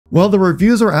Well, the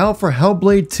reviews are out for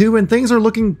Hellblade 2 and things are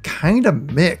looking kinda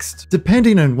mixed,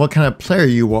 depending on what kind of player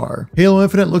you are. Halo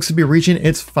Infinite looks to be reaching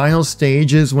its final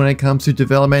stages when it comes to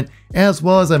development, as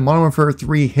well as a Modern Warfare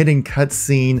 3 hidden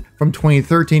cutscene from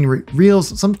 2013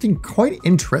 reveals something quite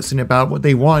interesting about what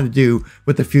they want to do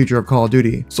with the future of Call of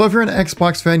Duty. So if you're an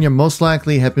Xbox fan, you most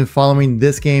likely have been following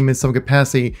this game in some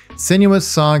capacity. Senuas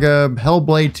Saga,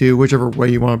 Hellblade 2, whichever way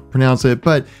you want to pronounce it,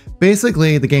 but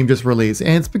basically the game just released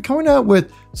and it's been coming out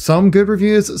with some good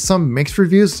reviews, some mixed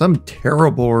reviews, some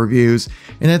terrible reviews.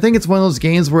 And I think it's one of those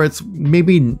games where it's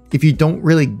maybe if you don't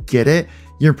really get it,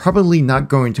 you're probably not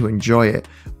going to enjoy it.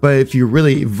 But if you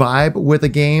really vibe with a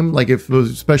game, like if you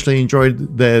especially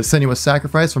enjoyed the Senua's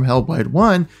Sacrifice from Hellblade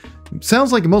 1,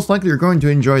 sounds like most likely you're going to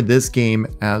enjoy this game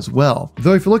as well.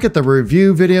 Though if you look at the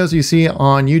review videos you see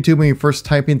on YouTube when you're first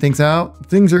typing things out,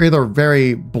 things are either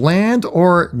very bland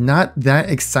or not that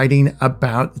exciting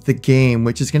about the game,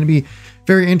 which is going to be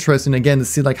very interesting again to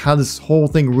see like how this whole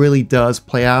thing really does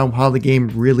play out, how the game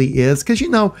really is, because you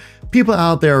know people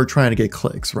out there are trying to get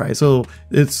clicks, right? So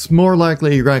it's more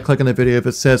likely you're going to click on the video if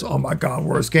it says, oh my god,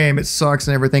 worst game, it sucks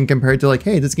and everything, compared to like,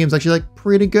 hey, this game's actually like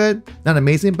pretty good, not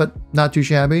amazing, but not too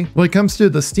shabby. When it comes to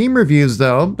the Steam reviews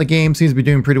though, the game seems to be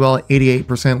doing pretty well at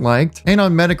 88% liked, and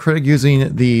on Metacritic,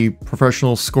 using the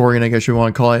professional scoring, I guess you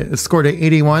want to call it, it's scored at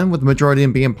 81 with the majority of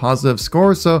them being positive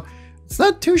scores, so it's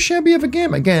not too shabby of a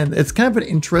game. Again, it's kind of an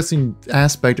interesting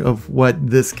aspect of what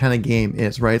this kind of game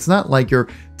is, right? It's not like your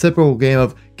typical game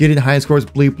of getting high scores,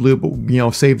 bleep bloop, you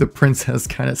know, save the princess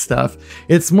kind of stuff.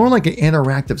 It's more like an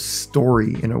interactive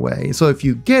story in a way. So if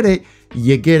you get it,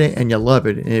 you get it and you love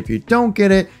it. And if you don't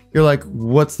get it, you're like,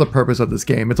 what's the purpose of this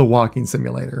game? It's a walking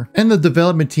simulator. And the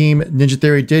development team, Ninja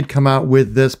Theory, did come out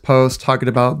with this post talking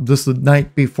about this the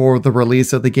night before the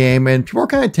release of the game. And people are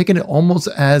kind of taking it almost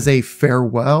as a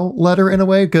farewell letter in a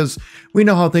way, because we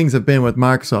know how things have been with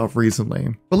Microsoft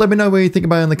recently. But let me know what you think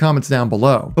about it in the comments down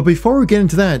below. But before we get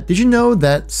into that, did you know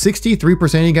that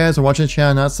 63% of you guys are watching the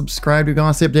channel not subscribed? You're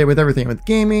gonna stay updated with everything with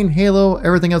gaming, Halo,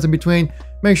 everything else in between.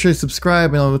 Make sure you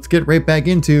subscribe and let's get right back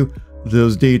into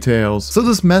those details. So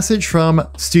this message from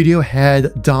studio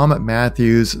head Dom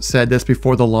Matthews said this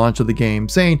before the launch of the game,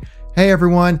 saying, "Hey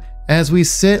everyone, as we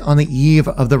sit on the eve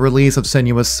of the release of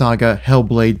Senua's Saga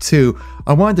Hellblade 2,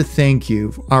 I wanted to thank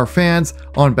you, our fans,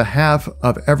 on behalf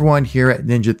of everyone here at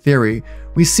Ninja Theory.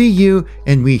 We see you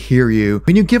and we hear you.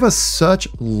 When you give us such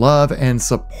love and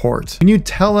support, when you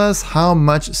tell us how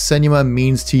much Senua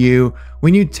means to you,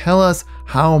 when you tell us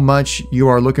how much you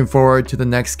are looking forward to the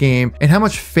next game, and how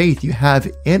much faith you have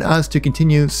in us to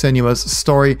continue Senua's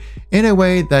story in a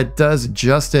way that does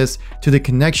justice to the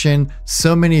connection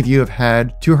so many of you have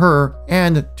had to her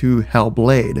and to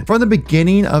Hellblade. From the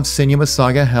beginning of Senua's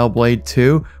Saga Hellblade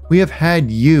 2, we have had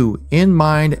you in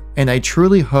mind, and I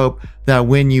truly hope that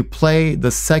when you play the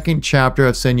second chapter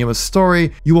of Senua's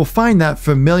story, you will find that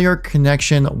familiar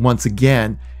connection once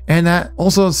again, and that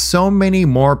also so many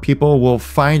more people will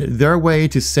find their way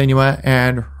to Senua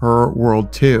and her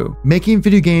world too. Making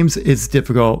video games is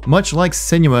difficult. Much like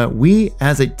Senua, we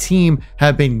as a team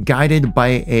have been guided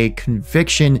by a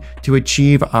conviction to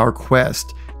achieve our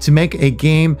quest, to make a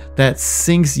game that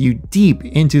sinks you deep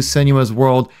into Senua's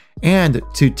world and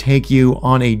to take you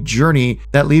on a journey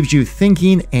that leaves you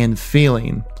thinking and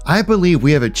feeling. I believe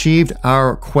we have achieved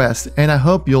our quest, and I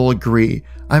hope you'll agree.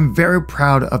 I'm very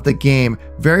proud of the game,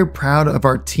 very proud of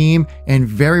our team, and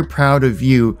very proud of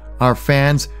you, our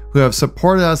fans, who have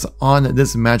supported us on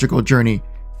this magical journey.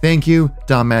 Thank you,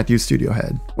 Dom Matthews, studio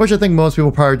head." Which I think most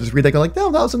people probably just read that, go like,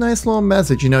 no, that was a nice little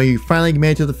message. You know, you finally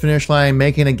made it to the finish line,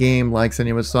 making a game like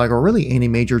Senua's Saga, or really any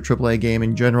major AAA game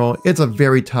in general. It's a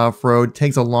very tough road,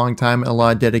 takes a long time and a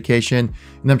lot of dedication.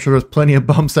 And I'm sure there's plenty of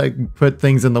bumps that put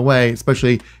things in the way,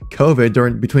 especially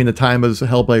COVID between the time of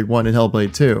Hellblade 1 and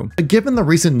Hellblade 2. But given the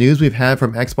recent news we've had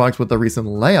from Xbox with the recent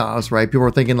layoffs, right? People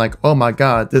are thinking like, oh my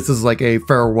God, this is like a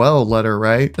farewell letter,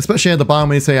 right? Especially at the bottom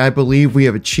when you say, I believe we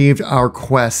have achieved our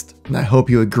quest, and I hope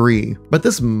you agree. But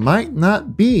this might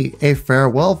not be a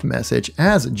farewell message,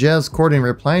 as Jez Corden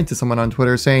replied to someone on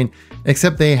Twitter saying,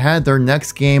 except they had their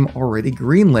next game already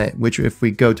greenlit, which if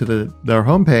we go to their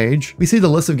homepage, we see the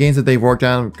list of games that they've worked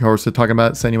on. Of course, they're talking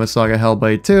about Senua's Saga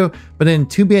Hellblade 2, but then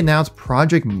to be announced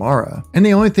Project Mara. And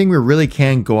the only thing we really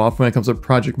can go off when it comes to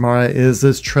Project Mara is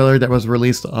this trailer that was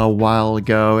released a while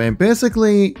ago, and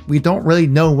basically we don't really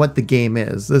know what the game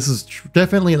is. This is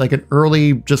definitely like an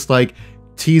early, just like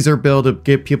teaser build to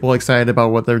get people excited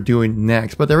about what they're doing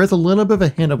next, but there is a little bit of a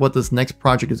hint of what this next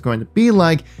project is going to be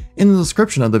like in the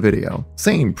description of the video,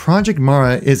 saying Project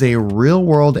Mara is a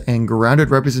real-world and grounded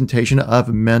representation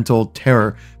of mental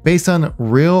terror based on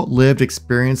real lived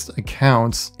experienced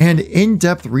accounts and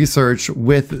in-depth research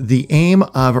with the aim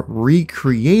of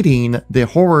recreating the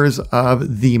horrors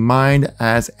of the mind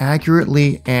as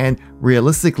accurately and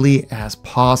realistically as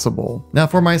possible. Now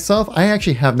for myself, I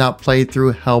actually have not played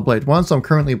through Hellblade 1, so I'm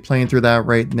currently playing through that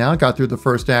right now. Got through the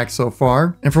first act so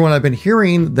far. And from what I've been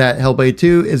hearing, that Hellblade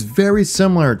 2 is very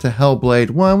similar to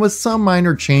Hellblade 1 with some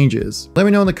minor changes. Let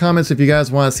me know in the comments if you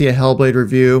guys want to see a Hellblade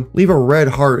review. Leave a red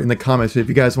heart in the comments if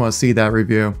you guys want to see that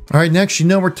review. Alright, next,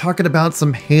 we're talking about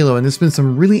some Halo, and there's been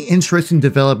some really interesting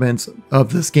developments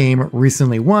of this game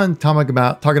recently. One, talking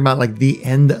about like the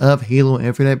end of Halo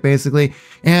Infinite basically,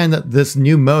 and this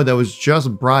new mode that was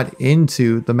just brought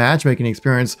into the matchmaking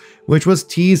experience, which was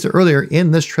teased earlier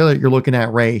in this trailer you're looking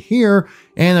at right here.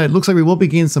 And it looks like we will be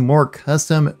getting some more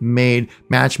custom made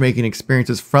matchmaking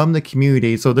experiences from the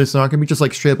community. So this is not going to be just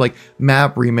like straight up like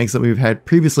map remakes that we've had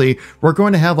previously. We're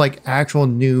going to have like actual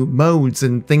new modes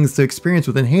and things to experience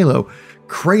within Halo.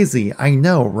 Crazy, I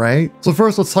know, right? So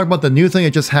first, let's talk about the new thing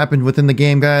that just happened within the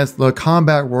game, guys. The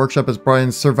Combat Workshop has brought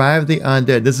in Survive the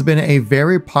Undead. This has been a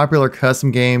very popular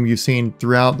custom game you've seen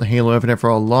throughout the Halo Infinite for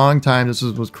a long time. This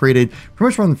was created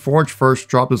pretty much when Forge first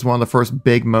dropped. It was one of the first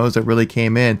big modes that really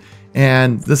came in.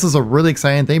 And this is a really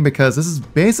exciting thing because this is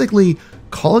basically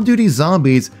Call of Duty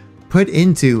Zombies put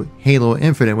into Halo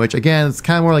Infinite, which again, it's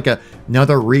kind of more like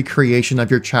another recreation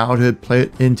of your childhood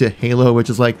put into Halo, which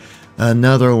is like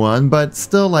another one, but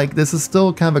still, like, this is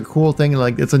still kind of a cool thing.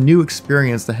 Like, it's a new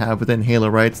experience to have within Halo,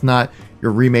 right? It's not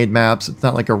your remade maps. It's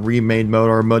not like a remade mode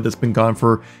or a mode that's been gone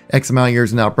for X amount of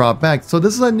years and now brought back. So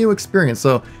this is a new experience.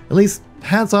 So at least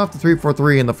hats off to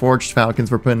 343 and the Forged Falcons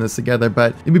for putting this together.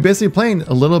 But you'll be basically playing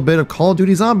a little bit of Call of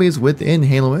Duty Zombies within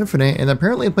Halo Infinite, and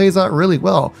apparently it plays out really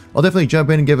well. I'll definitely jump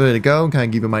in and give it a go and kind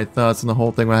of give you my thoughts on the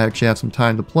whole thing when I actually have some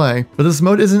time to play. But this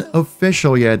mode isn't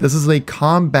official yet. This is a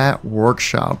Combat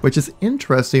Workshop, which is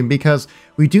interesting because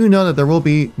we do know that there will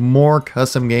be more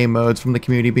custom game modes from the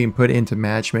community being put into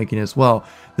matchmaking as well.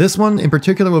 This one in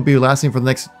particular will be lasting for the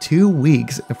next 2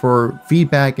 weeks for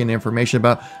feedback and information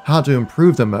about how to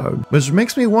improve the mode, which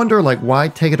makes me wonder, like, why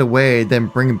take it away then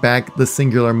bring back the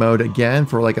singular mode again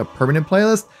for like a permanent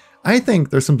playlist? I think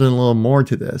there's something a little more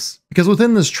to this, because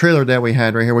within this trailer that we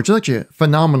had right here, which is actually a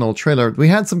phenomenal trailer, we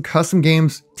had some custom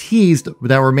games teased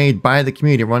that were made by the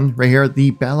community. One right here,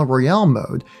 the Battle Royale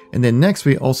mode. And then next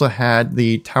we also had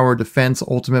the Tower Defense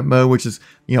Ultimate mode, which is,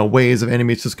 you know, waves of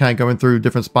enemies just kind of going through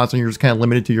different spots and you're just kind of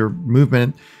limited to your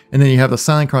movement. And then you have the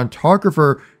Silent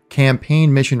Chronographer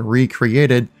campaign mission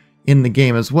recreated in the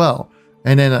game as well.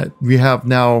 And then we have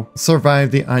now Survive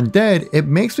the Undead. It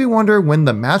makes me wonder, when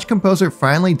the match composer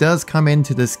finally does come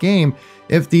into this game,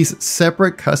 if these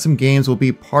separate custom games will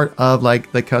be part of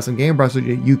like the custom game browser.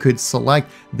 You could select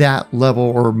that level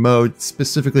or mode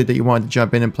specifically that you want to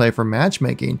jump in and play for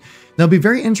matchmaking. Now, it'll be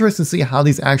very interesting to see how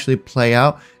these actually play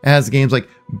out as games like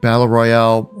Battle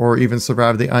Royale or even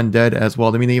Survive the Undead as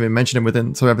well. I mean, they even mentioned it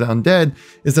within Survive the Undead,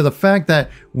 is that the fact that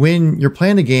when you're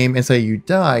playing a game and say you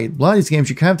die, a lot of these games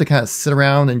you kind of have to kind of sit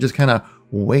around and just kind of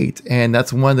wait. And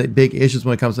that's one of the big issues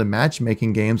when it comes to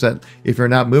matchmaking games, that if you're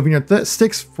not moving your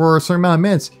sticks for a certain amount of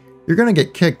minutes, you're going to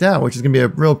get kicked out, which is going to be a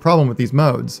real problem with these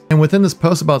modes. And within this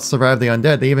post about Survive the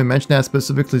Undead, they even mentioned that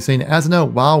specifically, saying, as a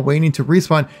note, while waiting to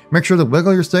respawn, make sure to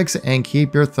wiggle your sticks and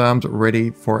keep your thumbs ready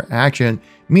for action.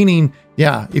 Meaning,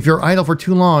 yeah, if you're idle for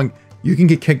too long, you can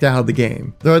get kicked out of the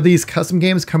game. There are these custom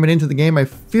games coming into the game, I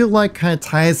feel like kind of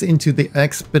ties into the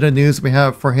next bit of news we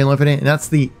have for Halo Infinite, and that's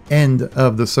the end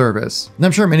of the service. And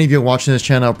I'm sure many of you watching this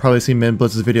channel have probably seen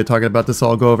MinBlitz's video talking about this, so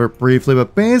I'll go over it briefly.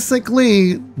 But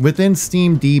basically, within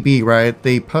Steam DB, right,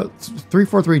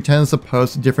 343 tends to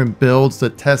post different builds to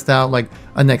test out like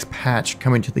a next patch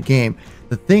coming to the game.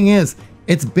 The thing is,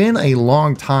 it's been a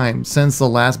long time since the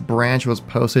last branch was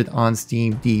posted on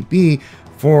Steam DB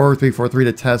for 343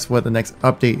 to test what the next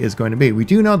update is going to be. We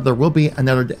do know there will be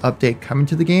another update coming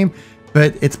to the game,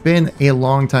 but it's been a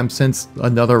long time since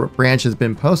another branch has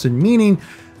been posted, meaning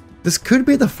this could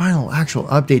be the final actual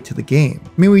update to the game. I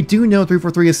mean, we do know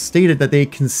 343 has stated that they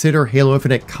consider Halo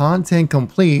Infinite content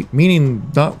complete, meaning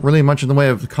not really much in the way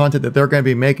of content that they're going to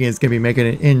be making is going to be making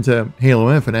it into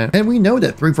Halo Infinite. And we know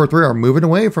that 343 are moving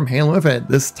away from Halo Infinite.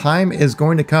 This time is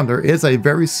going to come. There is a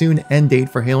very soon end date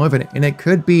for Halo Infinite, and it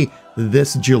could be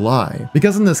this July.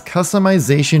 Because in this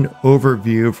customization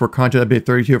overview for Content Update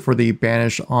 32 for the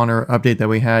Banished Honor update that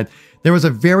we had, there was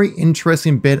a very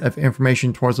interesting bit of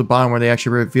information towards the bottom where they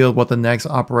actually revealed what the next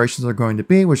operations are going to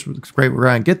be, which looks great. We're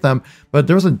going to get them, but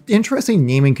there was an interesting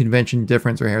naming convention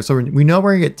difference right here. So we know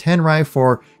we're going to get 10 Rye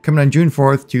 4 coming on June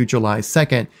 4th to July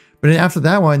 2nd. But then after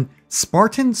that one,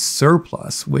 Spartan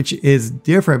Surplus, which is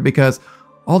different because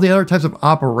all the other types of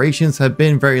operations have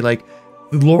been very like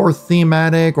lore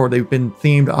thematic, or they've been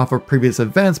themed off of previous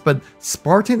events. But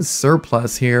Spartan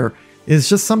Surplus here is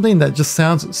just something that just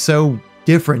sounds so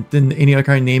different than any other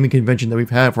kind of naming convention that we've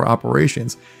had for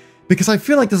operations, because I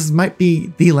feel like this might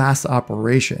be the last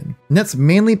operation. And that's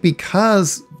mainly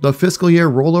because the fiscal year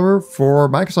rollover for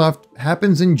Microsoft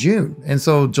happens in June. And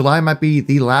so July might be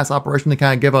the last operation to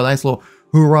kind of give a nice little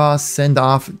hoorah send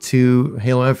off to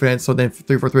Halo Infinite, so then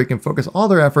 343 can focus all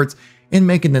their efforts in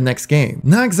making the next game.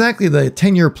 Not exactly the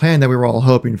 10-year plan that we were all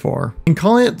hoping for. And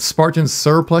calling it Spartan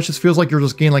Surplus just feels like you're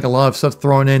just getting like a lot of stuff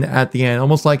thrown in at the end,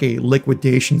 almost like a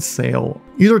liquidation sale.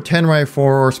 Either 10 Rye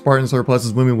 4 or Spartan Surplus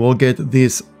is when we will get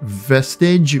this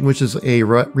Vestige, which is a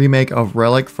remake of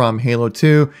Relic from Halo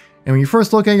 2. And when you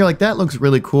first look at it, you're like, that looks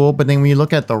really cool. But then when you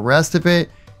look at the rest of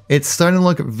it, it's starting to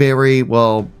look very,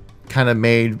 well, kind of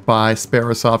made by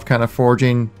Sparrowsoft kind of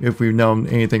forging, if we've known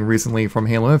anything recently from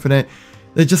Halo Infinite.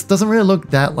 It just doesn't really look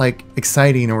that like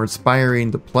exciting or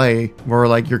inspiring to play, where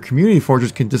like your community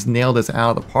forgers can just nail this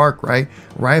out of the park, right?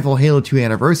 Rival Halo 2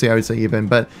 Anniversary, I would say even,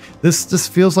 but this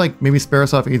just feels like maybe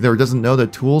Sparrowsoft either doesn't know the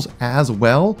tools as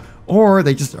well, or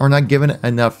they just are not given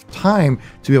enough time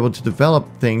to be able to develop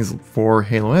things for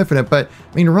Halo Infinite. But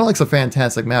I mean, Relic's a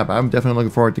fantastic map. I'm definitely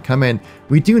looking forward to come in.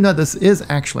 We do know this is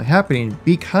actually happening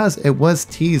because it was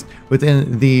teased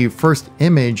within the first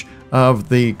image of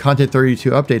the Content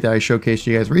 32 update that I showcased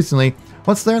you guys recently.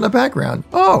 What's there in the background?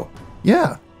 Oh,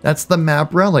 yeah, that's the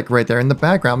map Relic right there in the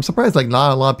background. I'm surprised like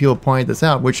not a lot of people pointed this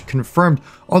out, which confirmed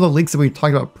all the leaks that we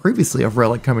talked about previously of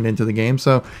Relic coming into the game.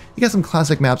 So you got some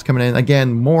classic maps coming in.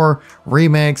 Again, more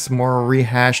remakes, more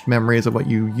rehashed memories of what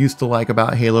you used to like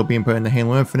about Halo being put into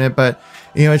Halo Infinite. But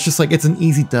you know, it's just like, it's an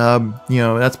easy dub. You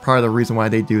know, that's part of the reason why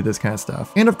they do this kind of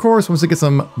stuff. And of course, once we get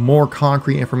some more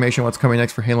concrete information on what's coming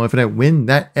next for Halo Infinite, when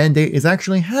that end date is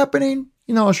actually happening,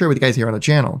 you know, I'll share with you guys here on the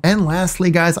channel. And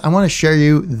lastly, guys, I want to share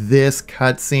you this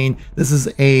cutscene. This is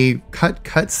a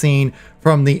cutscene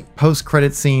from the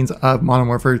post-credit scenes of Modern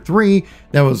Warfare 3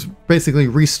 that was basically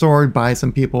restored by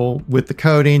some people with the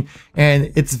coding,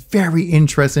 and it's very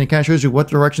interesting. It kind of shows you what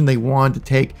direction they wanted to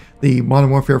take the Modern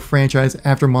Warfare franchise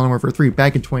after Modern Warfare 3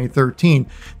 back in 2013,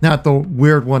 not the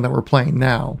weird one that we're playing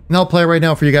now. And I'll play it right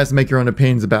now for you guys to make your own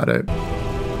opinions about it.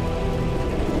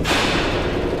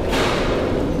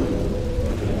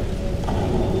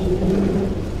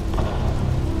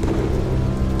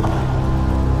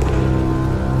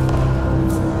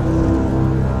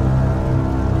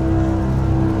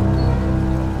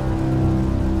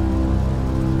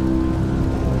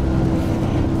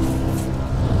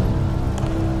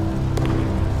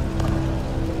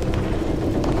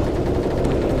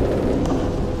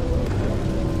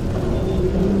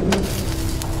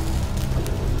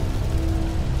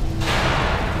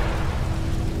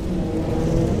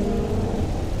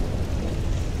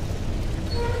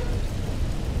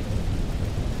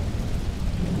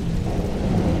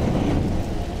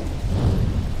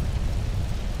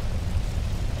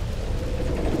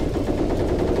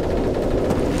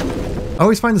 I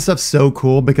always find this stuff so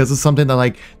cool because it's something that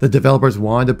like the developers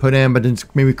wanted to put in, but then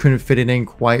maybe couldn't fit it in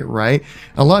quite right.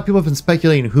 A lot of people have been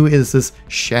speculating who is this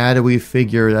shadowy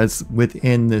figure that's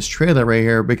within this trailer right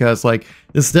here, because like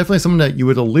this is definitely someone that you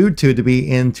would allude to be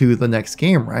into the next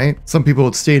game, right? Some people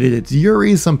have stated it's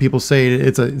Yuri, some people say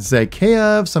it's a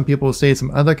Zakhaev, some people say some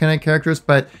other kind of characters,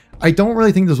 but I don't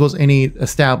really think this was any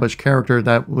established character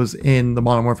that was in the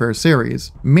Modern Warfare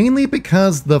series. Mainly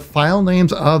because the file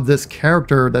names of this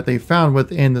character that they found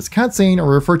within this cutscene are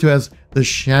referred to as the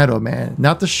Shadow Man.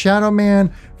 Not the Shadow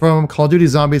Man from Call of Duty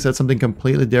Zombies, that's something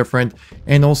completely different.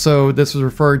 And also this was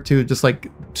referred to just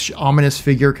like ominous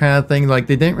figure kind of thing. Like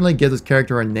they didn't really give this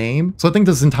character a name. So I think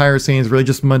this entire scene is really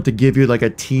just meant to give you like a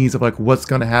tease of like what's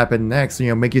going to happen next, you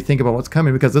know, make you think about what's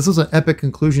coming, because this is an epic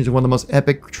conclusion to one of the most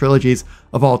epic trilogies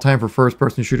of all time for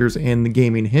first-person shooters in the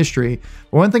gaming history.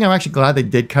 But one thing I'm actually glad they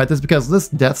did cut this, because this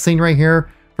death scene right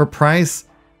here for Price,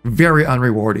 very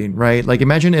unrewarding, right? Like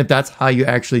imagine if that's how you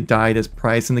actually died as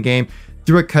Price in the game,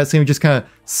 through a cutscene just kind of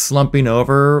slumping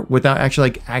over without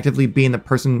actually like actively being the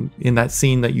person in that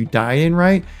scene that you died in,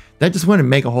 right? that just wouldn't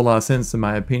make a whole lot of sense in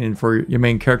my opinion for your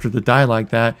main character to die like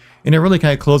that. And it really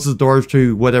kind of closes doors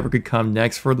to whatever could come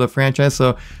next for the franchise.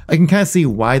 So I can kind of see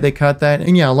why they cut that.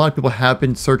 And yeah, a lot of people have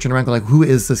been searching around like, who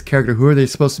is this character? Who are they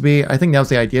supposed to be? I think that was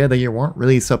the idea, that you weren't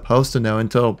really supposed to know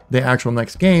until the actual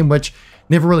next game, which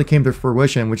never really came to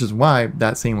fruition, which is why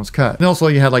that scene was cut. And also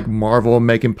you had like Marvel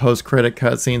making post-credit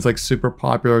cutscenes like super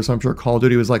popular, so I'm sure Call of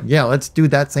Duty was like, yeah, let's do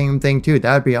that same thing too,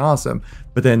 that'd be awesome.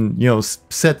 But then, you know,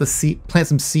 plant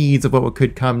some seeds of what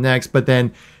could come next, but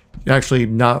then actually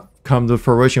not come to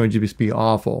fruition would just be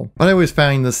awful. But I always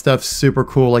found this stuff super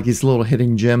cool, like these little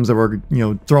hidden gems that were, you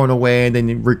know, thrown away and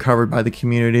then recovered by the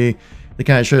community. They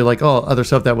kind of show you like, oh, other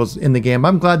stuff that was in the game.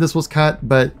 I'm glad this was cut,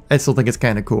 but I still think it's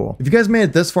kind of cool. If you guys made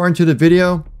it this far into the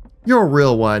video, you're a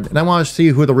real one, and I want to see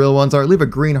who the real ones are. Leave a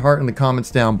green heart in the comments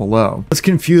down below. Let's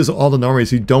confuse all the normies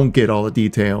who don't get all the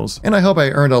details. And I hope I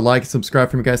earned a like and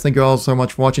subscribe from you guys. Thank you all so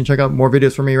much for watching. Check out more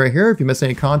videos from me right here. If you missed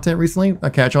any content recently,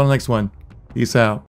 I'll catch you on the next one. Peace out.